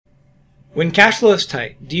When cash flow is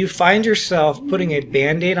tight, do you find yourself putting a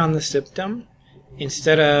Band-Aid on the symptom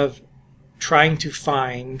instead of trying to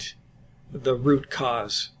find the root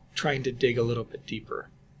cause, trying to dig a little bit deeper?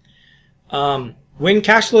 When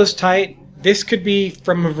cash flow is tight, this could be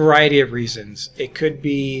from a variety of reasons. It could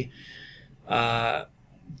be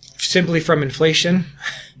simply from inflation.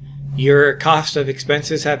 Your cost of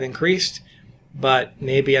expenses have increased, but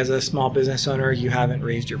maybe as a small business owner, you haven't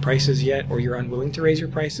raised your prices yet, or you're unwilling to raise your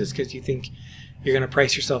prices because you think you're going to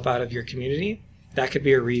price yourself out of your community. That could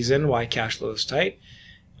be a reason why cash flow is tight.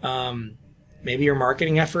 Maybe your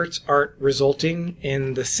marketing efforts aren't resulting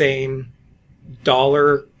in the same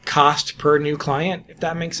dollar cost per new client, if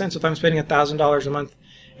that makes sense. If I'm spending $1,000 a month,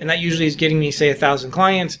 and that usually is getting me, say, 1,000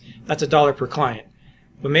 clients, that's $1 per client.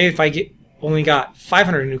 But maybe if I only got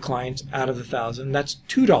 500 new clients out of the 1,000, that's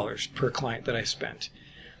 $2 per client that I spent.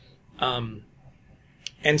 And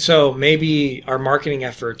so maybe our marketing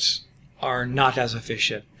efforts are not as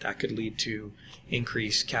efficient. That could lead to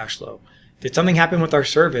increased cash flow. Did something happen with our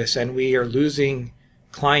service and we are losing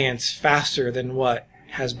clients faster than what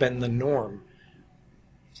has been the norm?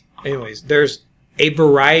 Anyways, there's a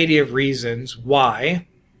variety of reasons why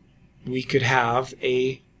we could have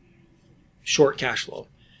a short cash flow.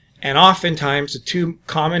 And oftentimes the two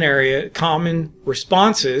common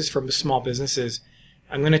responses from a small business is,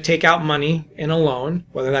 I'm going to take out money in a loan,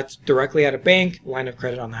 whether that's directly at a bank, line of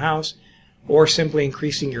credit on the house, or simply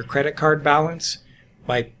increasing your credit card balance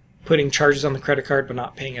by putting charges on the credit card but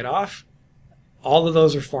not paying it off. All of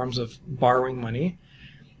those are forms of borrowing money,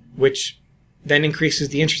 which then increases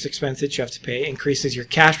the interest expense that you have to pay, increases your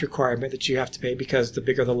cash requirement that you have to pay because the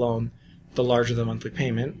bigger the loan, the larger the monthly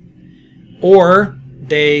payment. Or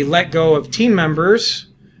they let go of team members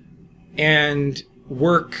and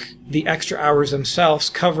work the extra hours themselves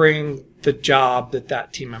covering the job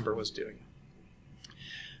that team member was doing.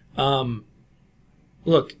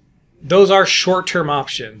 Look, those are short-term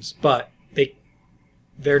options, but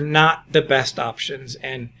they're not the best options.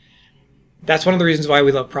 And that's one of the reasons why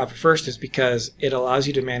we love Profit First, is because it allows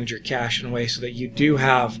you to manage your cash in a way so that you do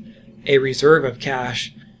have a reserve of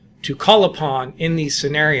cash to call upon in these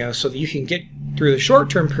scenarios so that you can get through the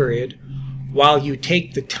short-term period while you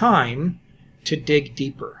take the time to dig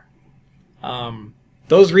deeper.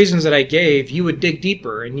 Those reasons that I gave, you would dig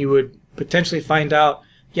deeper and you would potentially find out,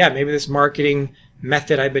 yeah, maybe this marketing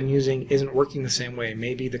method I've been using isn't working the same way.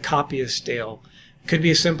 Maybe the copy is stale. Could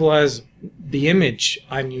be as simple as the image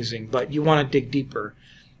I'm using, but you want to dig deeper.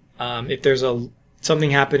 If there's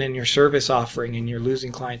something happened in your service offering and you're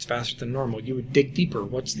losing clients faster than normal, you would dig deeper.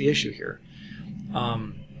 What's the issue here?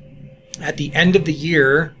 At the end of the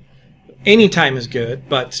year, any time is good,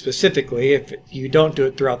 but specifically if you don't do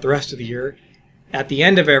it throughout the rest of the year, at the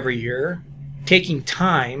end of every year, taking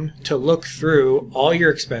time to look through all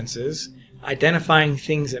your expenses, identifying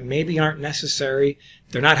things that maybe aren't necessary,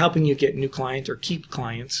 they're not helping you get new clients or keep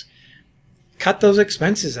clients, cut those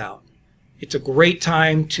expenses out. It's a great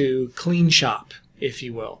time to clean shop, if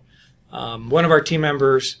you will. One of our team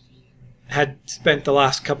members had spent the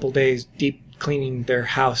last couple days deep cleaning their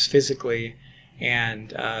house physically,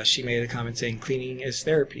 and she made a comment saying cleaning is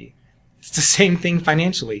therapy. It's the same thing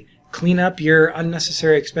financially. Clean up your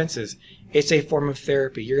unnecessary expenses. It's a form of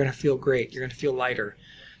therapy. You're going to feel great. You're going to feel lighter.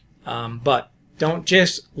 But don't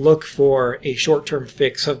just look for a short-term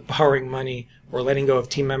fix of borrowing money or letting go of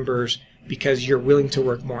team members because you're willing to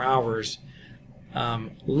work more hours.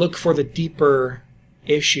 Look for the deeper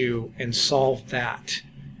issue and solve that.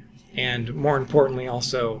 And more importantly,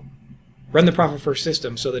 also, run the Profit First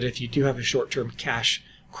system so that if you do have a short-term cash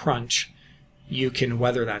crunch, you can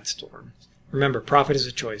weather that storm. Remember, profit is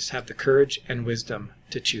a choice. Have the courage and wisdom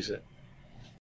to choose it.